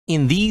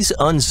In these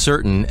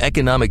uncertain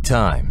economic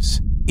times,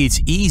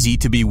 it's easy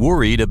to be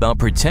worried about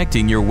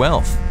protecting your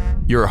wealth,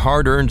 your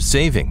hard-earned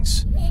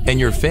savings, and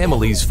your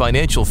family's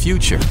financial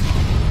future.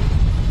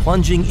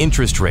 Plunging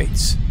interest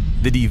rates,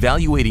 the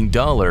devaluating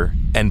dollar,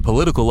 and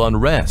political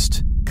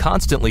unrest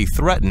constantly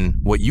threaten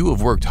what you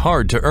have worked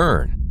hard to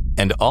earn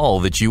and all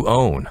that you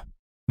own.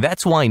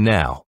 That's why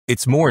now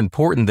it's more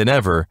important than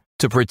ever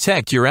to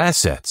protect your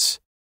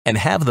assets and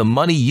have the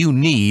money you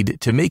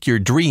need to make your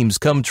dreams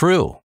come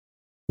true.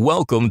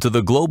 Welcome to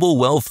the Global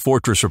Wealth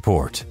Fortress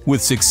Report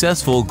with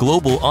successful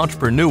global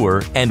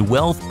entrepreneur and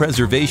wealth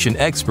preservation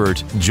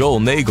expert Joel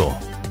Nagel.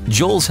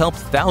 Joel's helped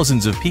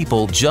thousands of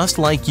people just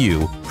like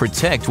you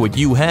protect what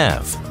you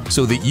have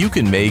so that you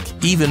can make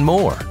even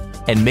more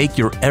and make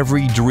your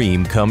every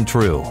dream come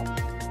true.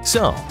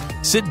 So,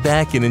 sit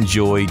back and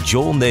enjoy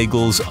Joel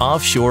Nagel's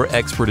offshore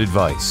expert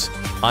advice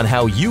on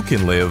how you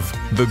can live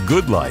the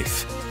good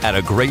life at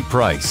a great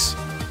price,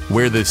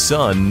 where the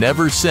sun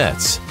never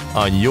sets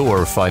on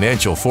your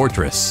financial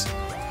fortress.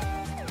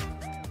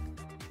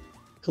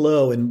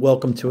 Hello, and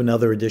welcome to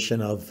another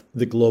edition of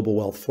the Global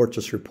Wealth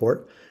Fortress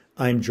Report.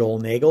 I'm Joel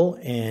Nagel,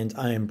 and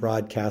I am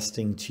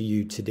broadcasting to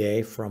you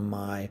today from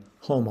my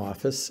home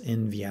office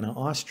in Vienna,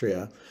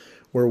 Austria,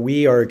 where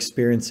we are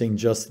experiencing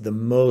just the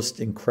most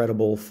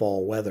incredible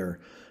fall weather.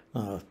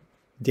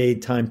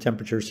 Daytime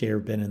temperatures here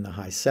have been in the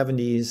high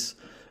 70s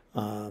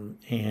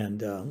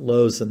and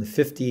lows in the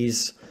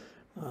 50s.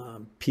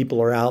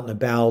 People are out and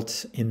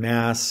about en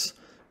masse.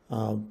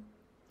 In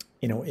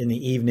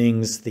the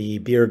evenings, the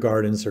beer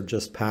gardens are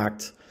just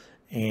packed.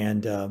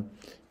 And,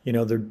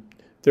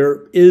 there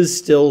is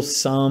still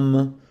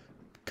some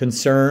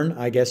concern,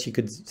 I guess you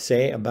could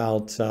say,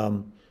 about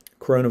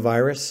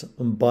coronavirus,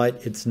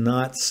 but it's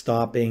not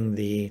stopping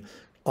the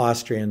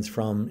Austrians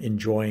from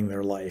enjoying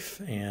their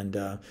life. And,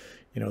 the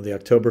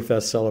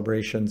Oktoberfest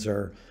celebrations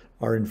are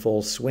in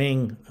full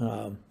swing.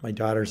 My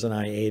daughters and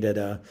I ate at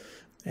a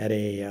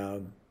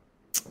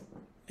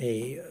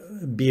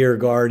beer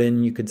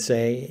garden, you could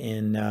say,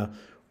 in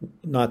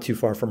not too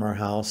far from our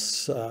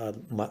house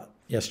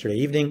yesterday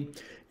evening,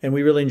 and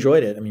we really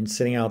enjoyed it. I mean,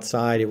 sitting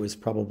outside, it was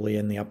probably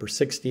in the upper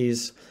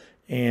 60s,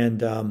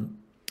 and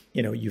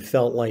you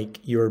felt like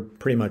you were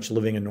pretty much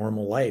living a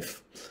normal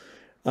life.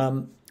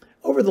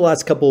 Over the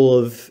last couple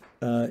of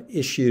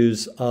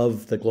issues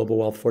of the Global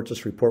Wealth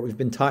Fortress Report, we've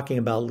been talking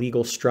about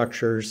legal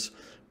structures,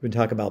 we've been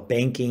talking about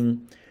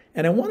banking,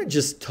 and I want to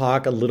just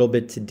talk a little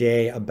bit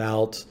today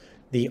about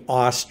the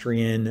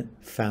Austrian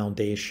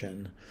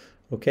Foundation.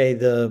 Okay,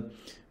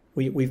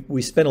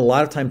 we spent a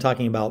lot of time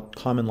talking about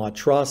common law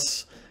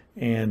trusts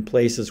and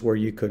places where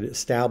you could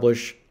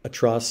establish a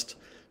trust.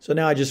 So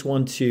now I just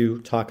want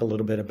to talk a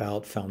little bit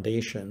about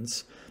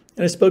foundations.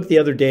 And I spoke the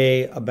other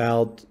day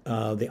about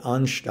the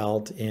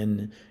Anstalt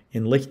in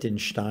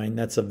Liechtenstein.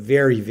 That's a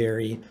very,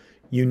 very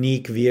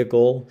unique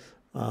vehicle.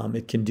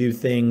 It can do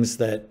things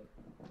that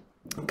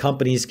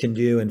companies can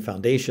do and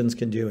foundations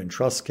can do and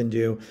trusts can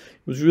do.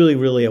 It was really,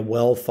 really a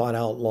well thought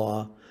out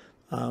law.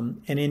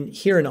 And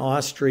here in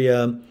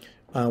Austria,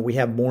 we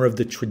have more of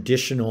the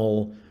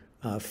traditional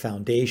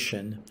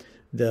foundation.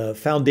 The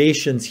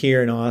foundations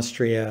here in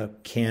Austria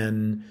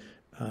can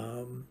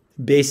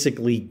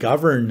basically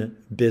govern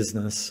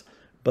business,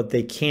 but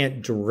they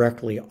can't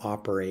directly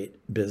operate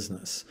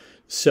business.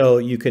 So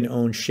you can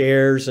own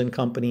shares in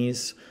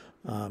companies,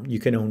 you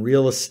can own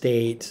real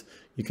estate,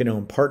 you can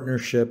own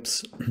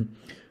partnerships.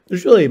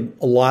 There's really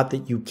a lot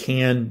that you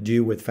can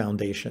do with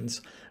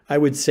foundations. I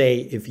would say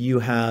if you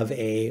have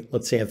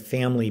let's say a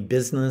family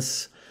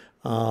business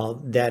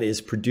that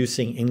is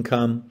producing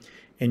income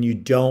and you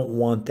don't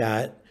want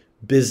that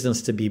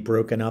business to be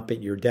broken up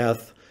at your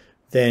death,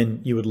 then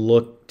you would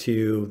look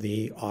to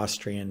the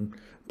Austrian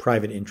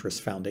Private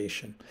Interest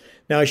Foundation.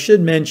 Now, I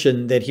should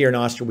mention that here in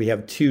Austria, we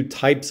have two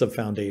types of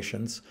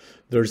foundations.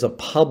 There's a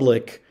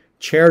public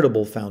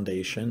charitable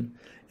foundation,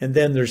 and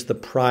then there's the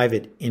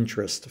private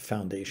interest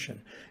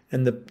foundation.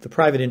 And the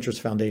private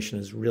interest foundation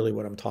is really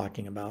what I'm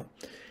talking about.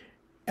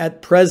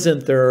 At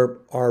present, there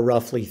are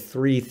roughly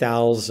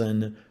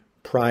 3,000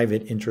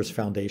 private interest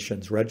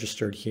foundations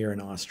registered here in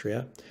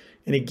Austria.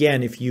 And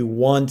again, if you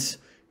want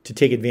to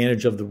take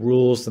advantage of the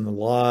rules and the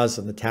laws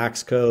and the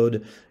tax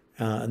code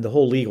and the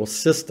whole legal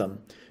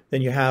system,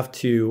 then you have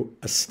to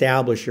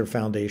establish your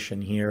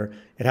foundation here.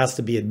 It has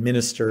to be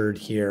administered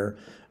here.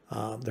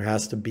 There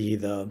has to be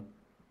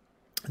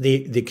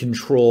the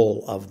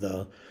control of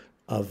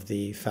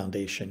the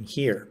foundation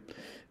here.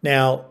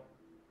 Now,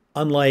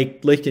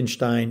 unlike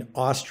Liechtenstein,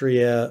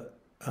 Austria,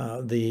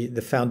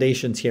 the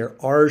foundations here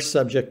are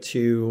subject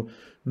to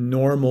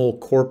normal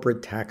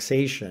corporate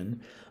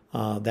taxation.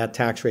 That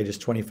tax rate is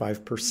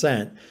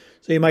 25%.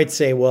 So you might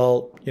say,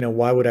 well,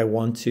 why would I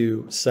want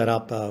to set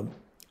up a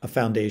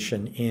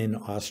foundation in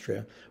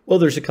Austria? Well,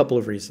 there's a couple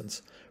of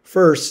reasons.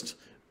 First,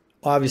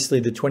 obviously,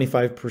 the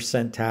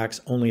 25%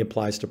 tax only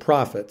applies to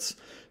profits.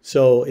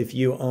 So if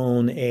you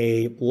own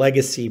a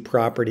legacy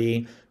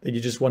property that you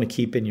just want to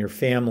keep in your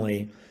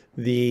family,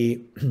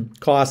 the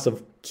cost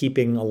of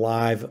keeping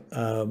alive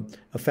a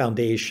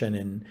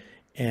foundation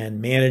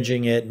and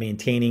managing it,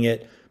 maintaining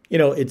it,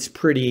 it's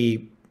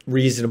pretty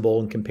reasonable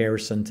in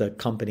comparison to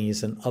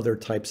companies and other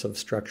types of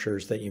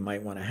structures that you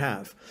might want to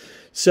have.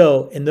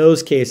 So in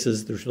those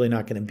cases, there's really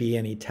not going to be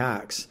any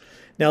tax.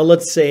 Now,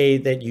 let's say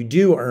that you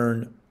do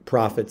earn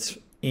profits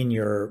in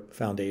your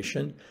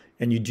foundation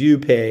and you do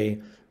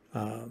pay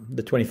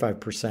the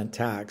 25%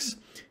 tax.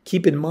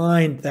 Keep in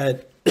mind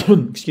that,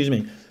 excuse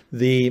me,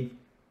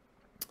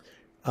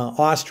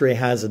 Austria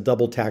has a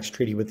double tax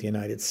treaty with the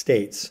United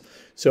States.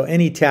 So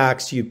any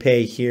tax you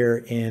pay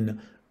here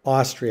in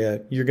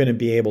Austria, you're going to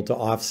be able to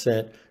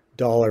offset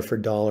dollar for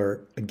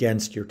dollar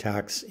against your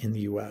tax in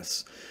the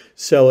US.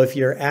 So if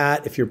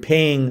you're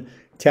paying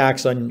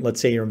tax on, let's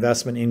say, your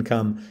investment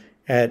income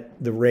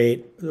at the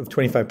rate of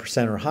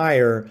 25% or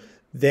higher,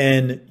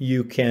 then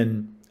you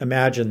can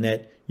imagine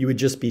that you would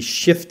just be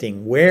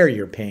shifting where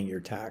you're paying your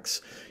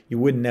tax. You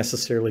wouldn't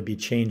necessarily be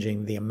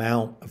changing the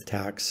amount of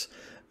tax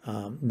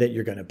that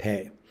you're going to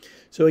pay.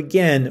 So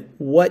again,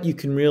 what you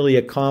can really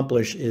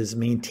accomplish is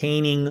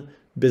maintaining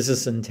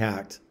business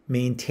intact,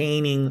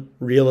 maintaining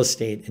real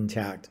estate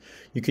intact.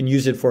 You can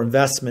use it for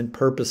investment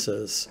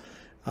purposes.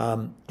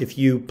 If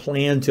you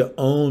plan to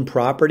own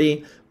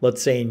property,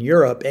 let's say in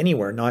Europe,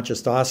 anywhere, not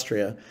just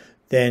Austria,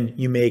 then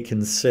you may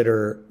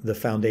consider the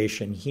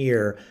foundation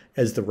here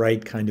as the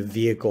right kind of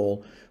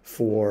vehicle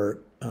for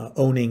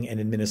owning and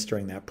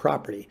administering that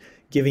property,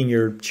 giving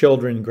your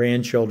children,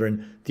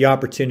 grandchildren the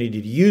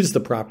opportunity to use the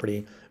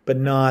property, but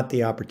not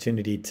the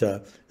opportunity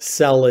to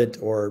sell it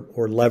or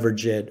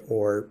leverage it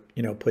or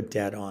put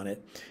debt on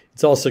it.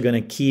 It's also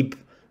going to keep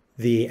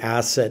the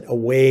asset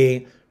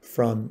away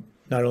from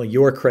not only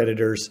your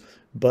creditors,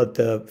 but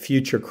the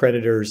future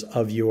creditors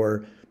of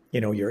your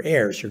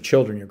heirs, your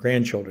children, your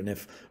grandchildren.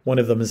 If one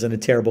of them is in a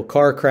terrible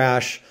car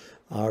crash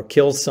or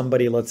kills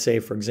somebody, let's say,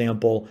 for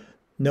example,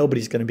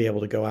 nobody's going to be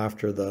able to go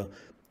after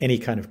any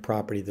kind of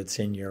property that's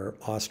in your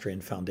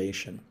Austrian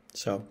foundation.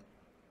 So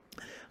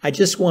I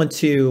just want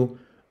to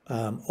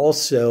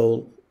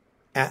also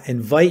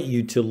invite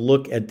you to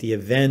look at the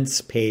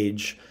events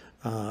page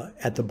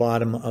at the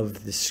bottom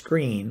of the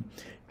screen.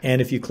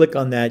 And if you click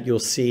on that, you'll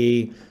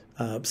see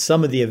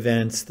some of the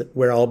events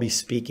where I'll be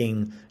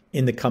speaking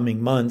in the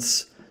coming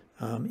months.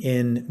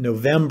 In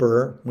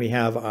November, we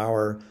have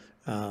our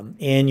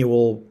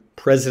annual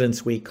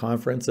President's Week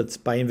conference. It's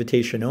by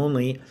invitation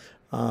only,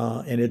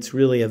 and it's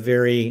really a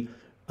very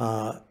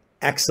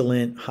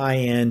excellent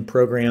high-end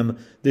program.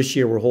 This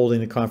year, we're holding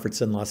the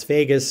conference in Las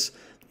Vegas,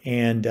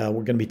 and we're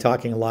going to be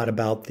talking a lot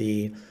about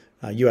the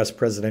U.S.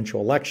 presidential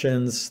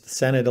elections, the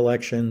Senate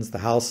elections, the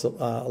House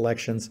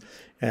elections.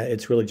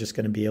 It's really just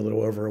going to be a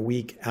little over a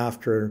week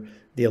after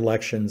the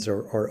elections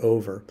are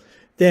over.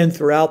 Then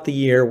throughout the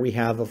year, we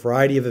have a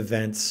variety of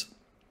events.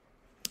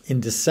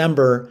 In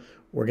December,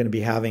 we're going to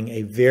be having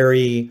a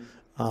very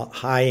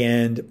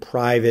high-end,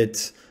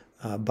 private,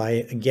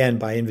 by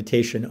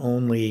invitation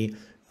only,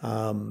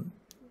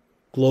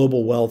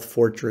 Global Wealth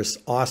Fortress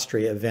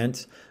Austria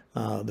event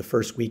the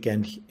first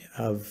weekend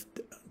of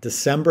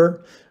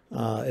December.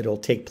 It'll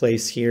take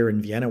place here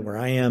in Vienna, where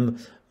I am,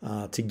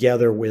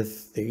 together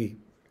with the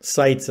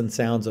sights and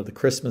sounds of the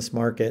Christmas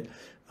market.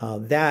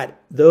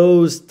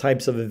 Those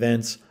types of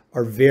events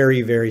are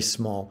very, very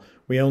small.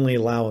 We only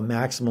allow a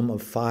maximum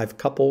of 5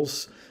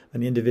 couples.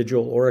 An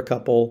individual or a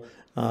couple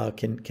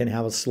can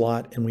have a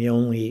slot, and we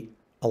only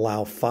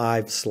allow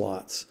 5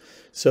 slots.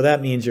 So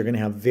that means you're going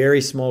to have very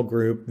small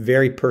group,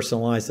 very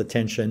personalized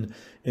attention.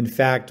 In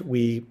fact,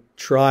 we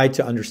try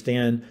to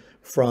understand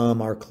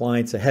from our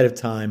clients ahead of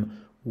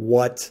time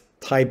what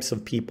types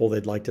of people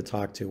they'd like to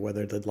talk to,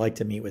 whether they'd like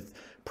to meet with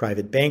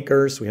private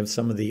bankers. We have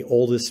some of the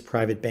oldest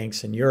private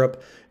banks in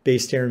Europe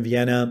based here in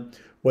Vienna,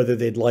 whether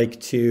they'd like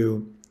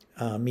to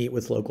meet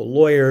with local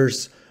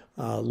lawyers,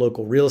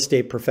 local real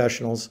estate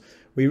professionals.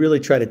 We really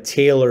try to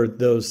tailor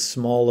those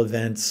small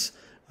events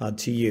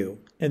to you.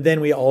 And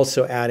then we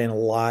also add in a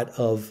lot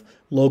of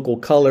local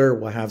color.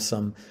 We'll have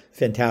some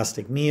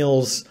fantastic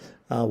meals.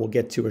 We'll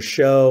get to a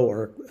show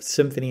or a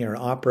symphony or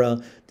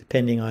opera,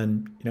 depending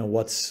on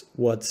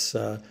what's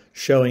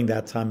showing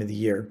that time of the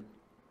year.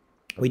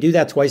 We do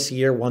that twice a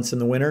year, once in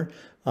the winter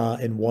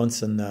and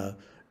once in the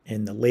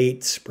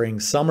late spring,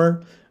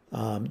 summer.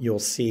 You'll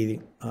see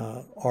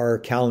our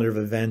calendar of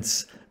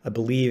events. I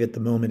believe at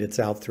the moment it's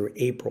out through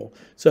April.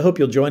 So I hope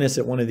you'll join us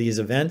at one of these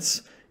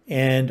events.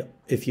 And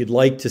if you'd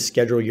like to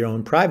schedule your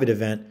own private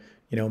event,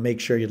 make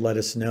sure you'd let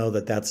us know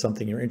that that's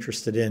something you're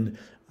interested in,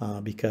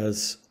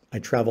 because I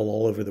travel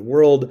all over the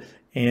world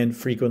and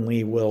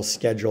frequently will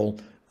schedule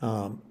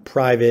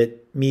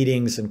private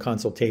meetings and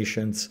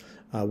consultations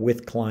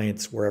with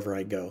clients wherever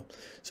I go.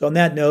 So on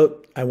that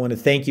note, I want to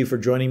thank you for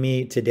joining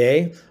me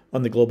today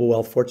on the Global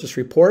Wealth Fortress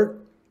Report,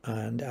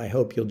 and I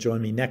hope you'll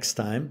join me next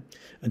time.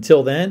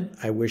 Until then,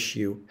 I wish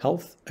you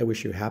health, I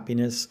wish you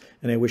happiness,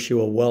 and I wish you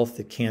a wealth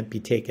that can't be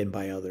taken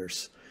by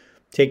others.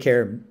 Take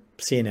care.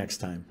 See you next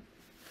time.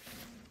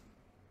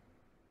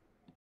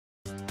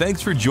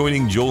 Thanks for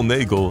joining Joel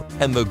Nagel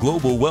and the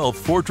Global Wealth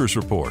Fortress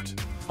Report,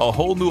 a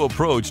whole new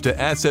approach to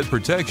asset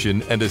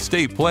protection and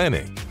estate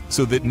planning.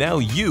 so that now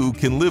you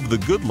can live the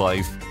good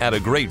life at a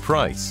great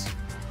price,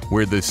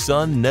 where the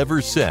sun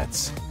never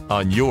sets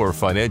on your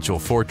financial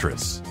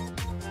fortress.